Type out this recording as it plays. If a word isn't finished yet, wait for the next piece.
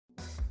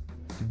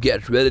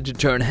Get ready to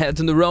turn heads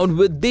on the road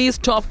with these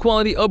top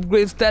quality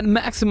upgrades that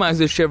maximize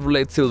the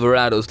Chevrolet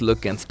Silverado's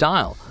look and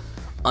style.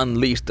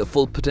 Unleash the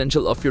full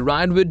potential of your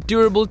ride with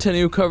durable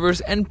tonneau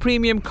covers and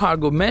premium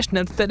cargo mesh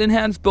nets that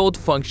enhance both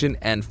function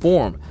and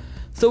form.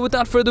 So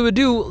without further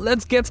ado,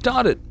 let's get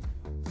started.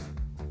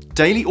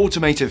 Daily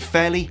Automotive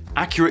fairly,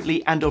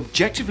 accurately and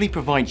objectively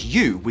provides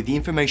you with the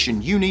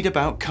information you need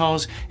about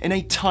cars in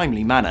a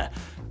timely manner.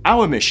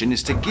 Our mission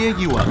is to gear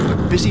you up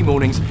for busy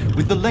mornings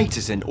with the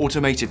latest in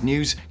automotive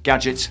news,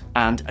 gadgets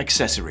and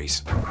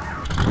accessories.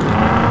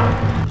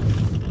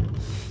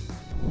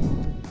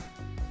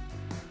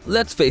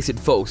 Let's face it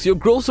folks, your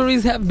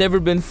groceries have never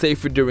been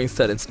safer during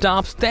sudden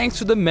stops thanks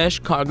to the mesh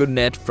cargo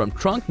net from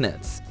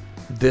TrunkNets.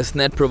 This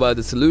net provides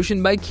a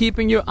solution by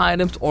keeping your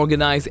items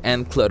organized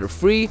and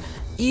clutter-free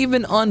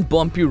even on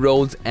bumpy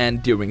roads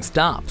and during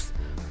stops.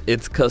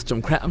 It's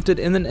custom crafted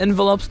in an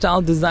envelope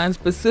style designed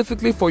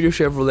specifically for your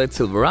Chevrolet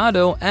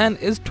Silverado and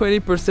is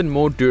 20%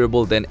 more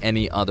durable than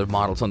any other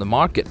models on the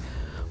market.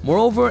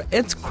 Moreover,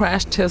 it's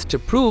crash test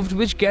approved,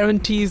 which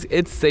guarantees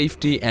its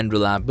safety and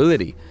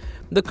reliability.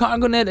 The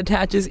cargo net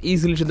attaches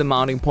easily to the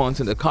mounting points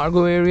in the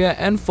cargo area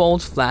and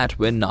folds flat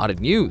when not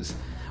in use.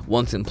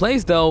 Once in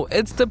place though,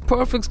 it's the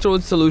perfect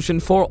storage solution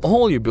for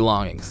all your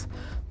belongings.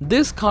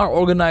 This car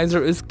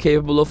organizer is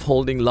capable of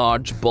holding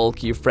large,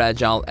 bulky,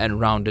 fragile and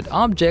rounded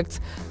objects,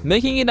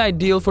 making it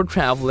ideal for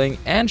traveling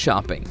and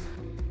shopping.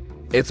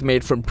 It's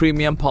made from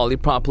premium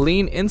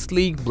polypropylene in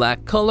sleek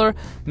black color,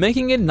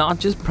 making it not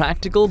just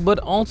practical but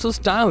also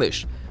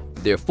stylish.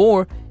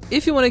 Therefore,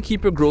 if you want to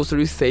keep your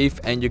groceries safe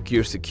and your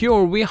gear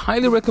secure, we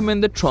highly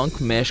recommend the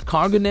Trunk Mesh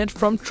Cargo Net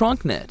from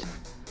TrunkNet.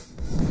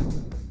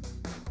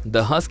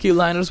 The Husky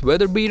Liner's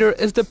Weatherbeater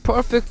is the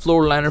perfect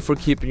floor liner for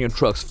keeping your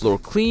truck's floor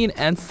clean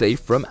and safe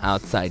from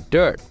outside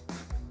dirt.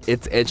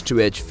 Its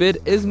edge-to-edge fit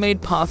is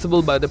made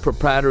possible by the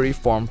proprietary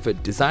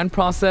form-fit design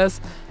process,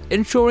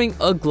 ensuring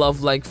a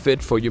glove-like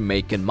fit for your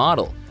make and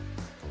model.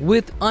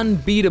 With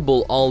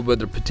unbeatable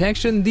all-weather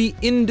protection, the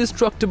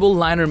indestructible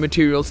liner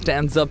material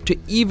stands up to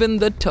even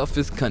the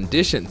toughest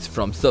conditions,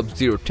 from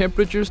sub-zero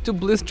temperatures to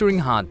blistering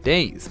hot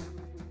days.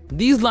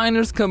 These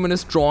liners come in a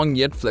strong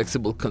yet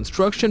flexible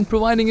construction,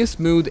 providing a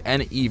smooth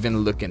and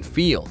even look and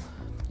feel.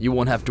 You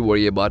won't have to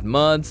worry about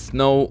mud,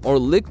 snow, or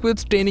liquid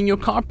staining your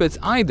carpets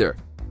either.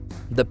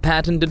 The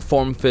patented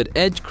form-fit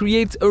edge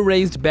creates a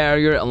raised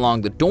barrier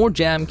along the door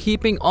jamb,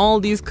 keeping all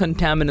these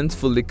contaminants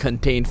fully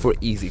contained for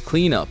easy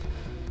cleanup.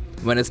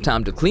 When it's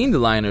time to clean the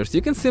liners,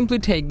 you can simply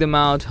take them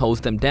out, hose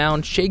them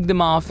down, shake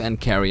them off,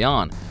 and carry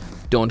on.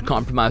 Don't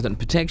compromise on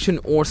protection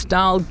or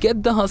style.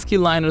 Get the Husky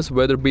Liner's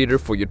Weatherbeater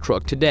for your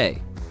truck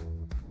today.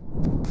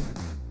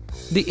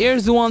 The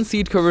Aierxuan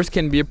seat covers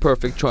can be a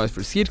perfect choice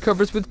for seat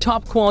covers with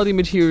top quality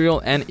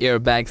material and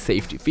airbag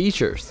safety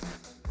features.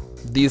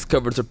 These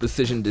covers are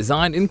precision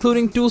designed,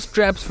 including two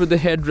straps for the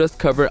headrest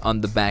cover on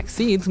the back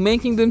seats,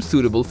 making them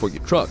suitable for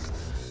your truck.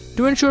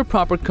 To ensure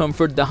proper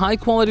comfort, the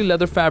high-quality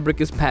leather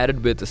fabric is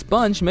padded with a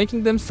sponge,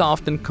 making them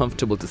soft and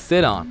comfortable to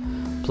sit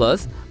on.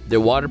 Plus, they're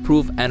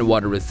waterproof and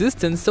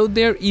water-resistant, so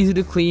they're easy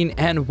to clean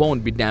and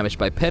won't be damaged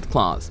by pet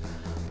claws.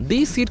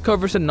 These seat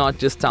covers are not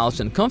just stylish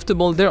and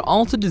comfortable, they're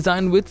also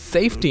designed with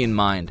safety in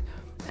mind.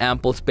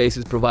 Ample space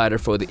is provided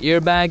for the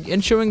airbag,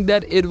 ensuring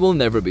that it will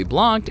never be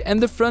blocked,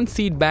 and the front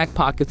seat back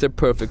pockets are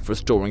perfect for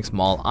storing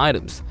small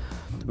items.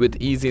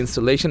 With easy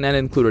installation and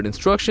included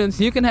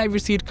instructions, you can have your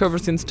seat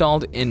covers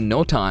installed in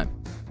no time.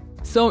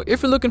 So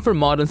if you're looking for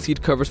modern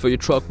seat covers for your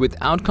truck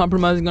without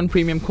compromising on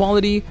premium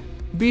quality,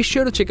 be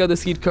sure to check out the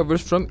seat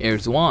covers from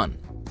Aierxuan.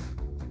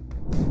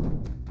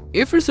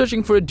 If you're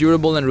searching for a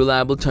durable and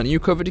reliable tonneau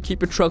cover to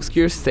keep your truck's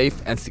gear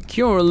safe and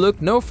secure, look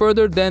no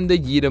further than the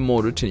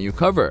YITAMOTOR tonneau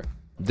cover.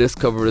 This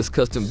cover is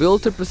custom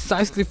built to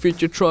precisely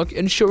fit your truck,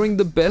 ensuring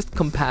the best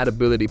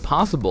compatibility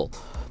possible.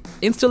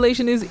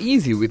 Installation is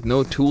easy with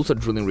no tools or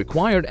drilling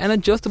required, and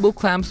adjustable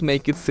clamps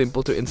make it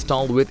simple to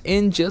install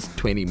within just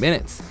 20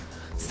 minutes.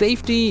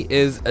 Safety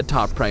is a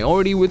top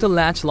priority with a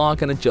latch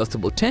lock and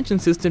adjustable tension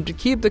system to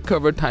keep the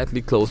cover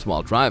tightly closed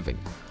while driving.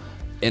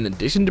 In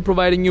addition to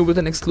providing you with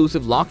an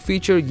exclusive lock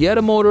feature,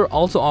 YITAMOTOR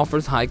also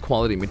offers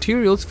high-quality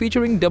materials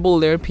featuring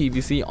double-layer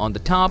PVC on the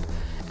top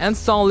and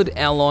solid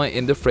alloy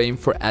in the frame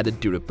for added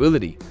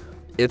durability.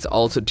 It's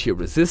also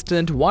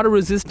tear-resistant,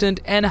 water-resistant,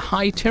 and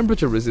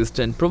high-temperature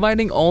resistant,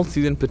 providing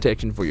all-season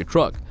protection for your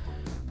truck.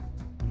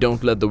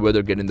 Don't let the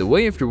weather get in the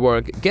way of your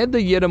work. Get the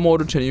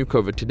YITAMOTOR tonneau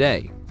cover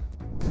today.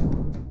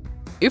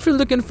 If you're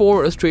looking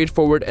for a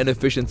straightforward and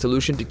efficient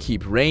solution to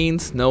keep rain,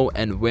 snow,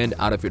 and wind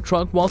out of your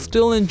truck while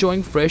still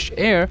enjoying fresh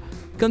air,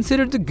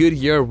 consider the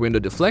Goodyear window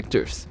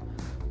deflectors.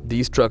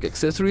 These truck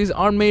accessories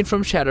are made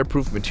from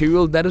shatterproof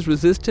material that is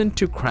resistant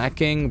to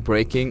cracking,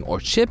 breaking, or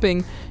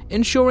chipping,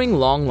 ensuring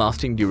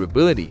long-lasting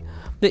durability.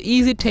 The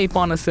easy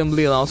tape-on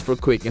assembly allows for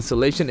quick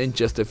installation in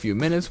just a few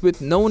minutes with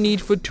no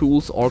need for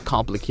tools or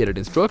complicated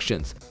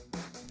instructions.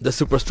 The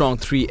super strong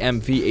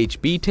 3M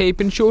VHB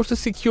tape ensures a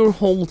secure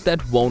hold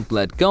that won't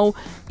let go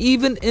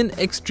even in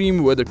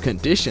extreme weather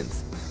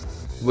conditions.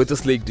 With a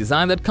sleek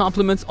design that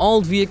complements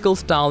all vehicle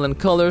style and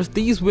colors,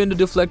 these window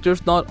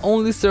deflectors not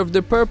only serve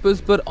their purpose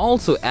but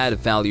also add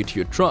value to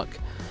your truck.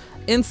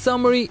 In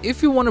summary,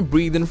 if you want to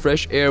breathe in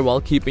fresh air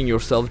while keeping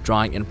yourself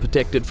dry and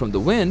protected from the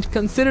wind,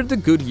 consider the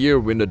Goodyear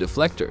window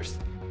deflectors.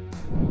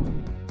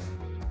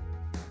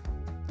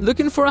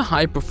 Looking for a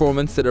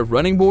high-performance set of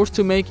running boards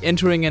to make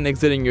entering and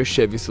exiting your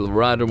Chevy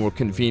Silverado more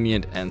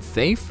convenient and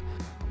safe?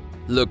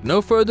 Look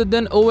no further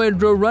than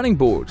OEDRO running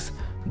boards.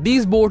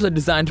 These boards are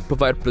designed to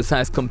provide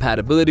precise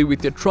compatibility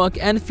with your truck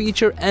and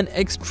feature an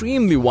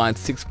extremely wide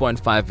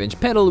 6.5-inch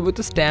pedal with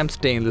a stamped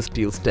stainless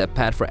steel step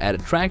pad for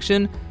added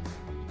traction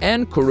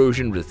and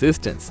corrosion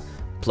resistance.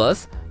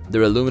 Plus,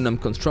 their aluminum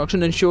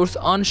construction ensures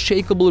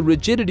unshakable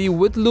rigidity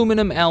with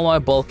aluminum alloy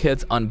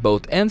bulkheads on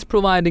both ends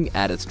providing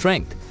added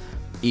strength.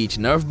 Each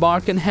nerve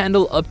bar can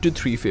handle up to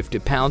 350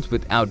 pounds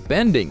without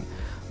bending.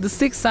 The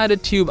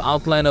 6-sided tube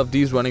outline of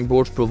these running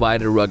boards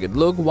provide a rugged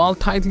look while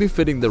tightly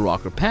fitting the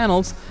rocker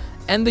panels,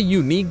 and the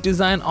unique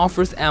design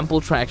offers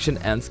ample traction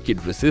and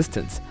skid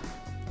resistance.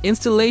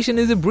 Installation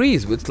is a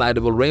breeze with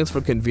slidable rails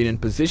for convenient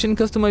position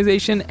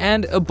customization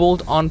and a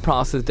bolt-on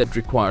process that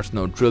requires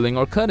no drilling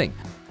or cutting.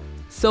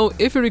 So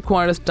if you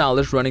require a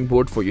stylish running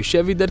board for your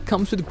Chevy that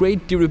comes with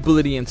great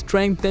durability and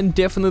strength, then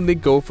definitely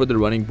go for the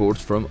running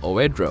boards from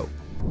OEDRO.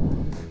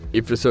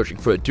 If you're searching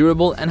for a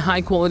durable and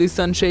high-quality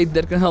sunshade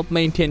that can help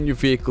maintain your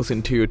vehicle's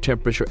interior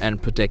temperature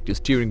and protect your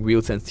steering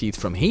wheels and seats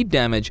from heat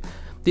damage,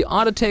 the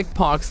AutoTech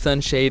Park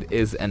sunshade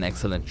is an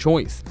excellent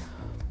choice.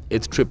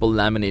 Its triple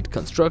laminate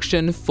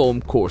construction, foam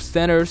core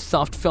center,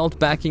 soft felt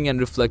backing and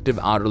reflective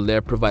outer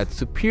layer provides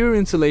superior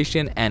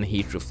insulation and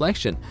heat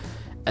reflection.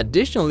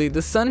 Additionally,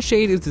 the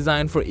sunshade is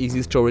designed for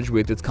easy storage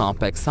with its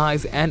compact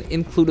size and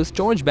include a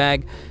storage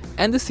bag,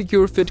 and the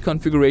secure fit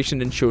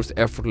configuration ensures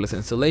effortless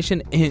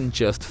installation in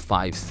just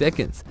 5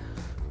 seconds.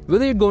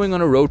 Whether you're going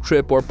on a road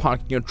trip or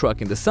parking your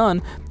truck in the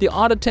sun, the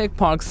AutoTech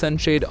Park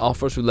sunshade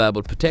offers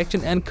reliable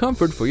protection and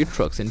comfort for your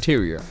truck's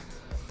interior.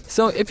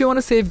 So if you want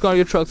to safeguard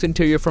your truck's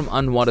interior from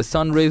unwanted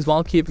sun rays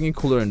while keeping a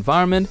cooler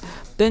environment,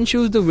 then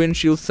choose the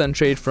windshield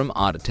sunshade from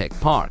AutoTech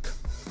Park.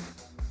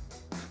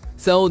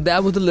 So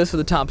that was the list of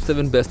the top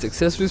 7 best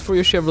accessories for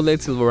your Chevrolet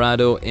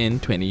Silverado in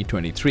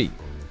 2023.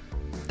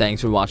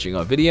 Thanks for watching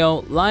our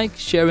video. Like,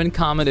 share and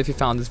comment if you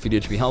found this video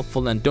to be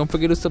helpful, and don't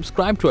forget to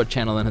subscribe to our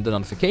channel and hit the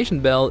notification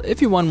bell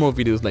if you want more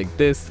videos like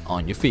this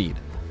on your feed.